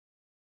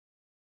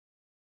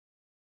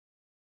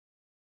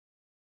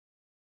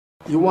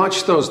You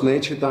watch those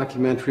nature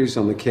documentaries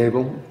on the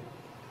cable?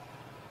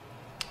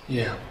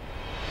 Yeah.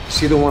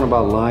 See the one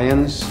about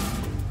lions?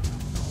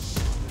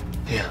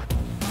 Yeah.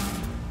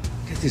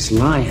 Get this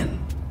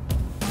lion.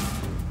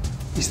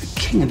 He's the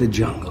king of the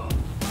jungle.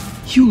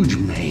 Huge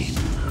mane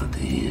out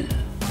there.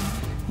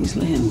 He's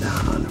laying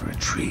down under a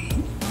tree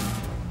in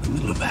the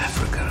middle of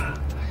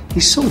Africa.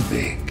 He's so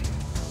big.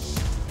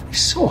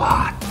 He's so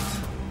hot.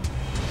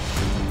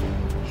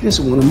 He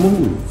doesn't want to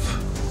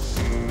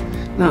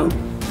move. Now,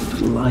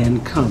 the little lion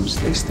comes.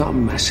 They start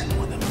messing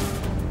with him.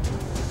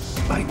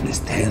 Biting his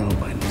tail,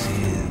 biting his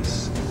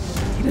ears.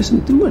 He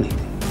doesn't do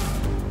anything.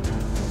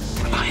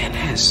 The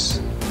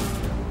lioness,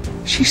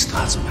 she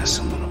starts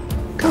messing with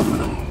him, coming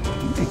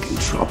home, making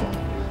trouble.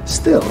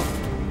 Still,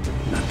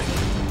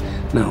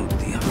 nothing. Now,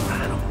 the other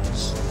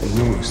animals, they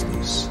notice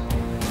this.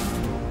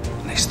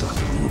 And they start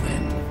to move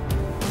in.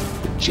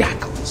 The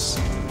jackals,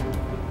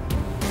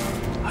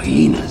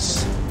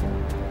 hyenas,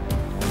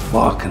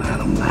 barking at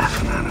him,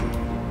 laughing at him.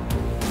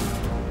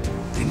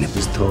 They nip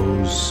his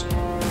toes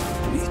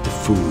and eat the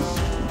food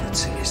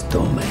that's in his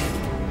domain.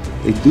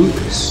 They do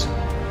this,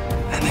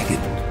 and they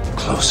get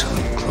closer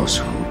and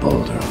closer and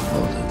bolder,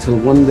 till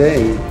one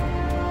day,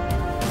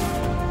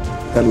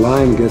 that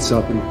lion gets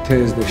up and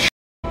tears the shit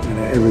out of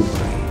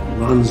everybody,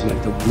 runs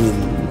like the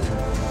wind,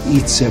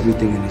 eats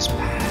everything in his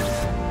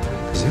path.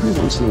 Because every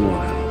once in a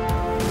while,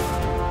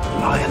 the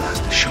lion has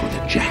to show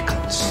the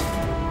jackals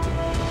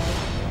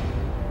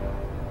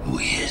who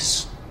he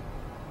is.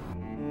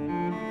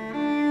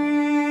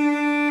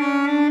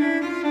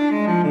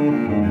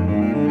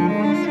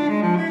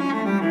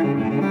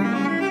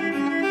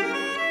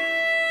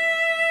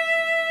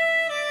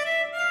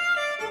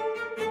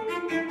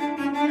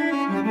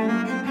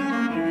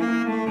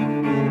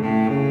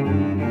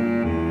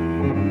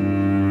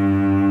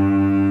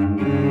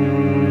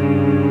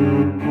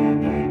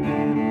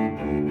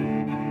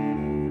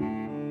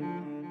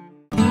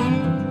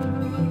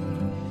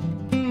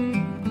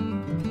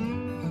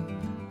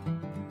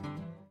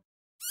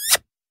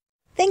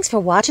 Thanks for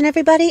watching,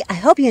 everybody. I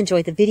hope you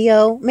enjoyed the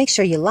video. Make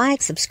sure you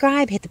like,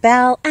 subscribe, hit the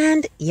bell,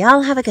 and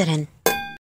y'all have a good one.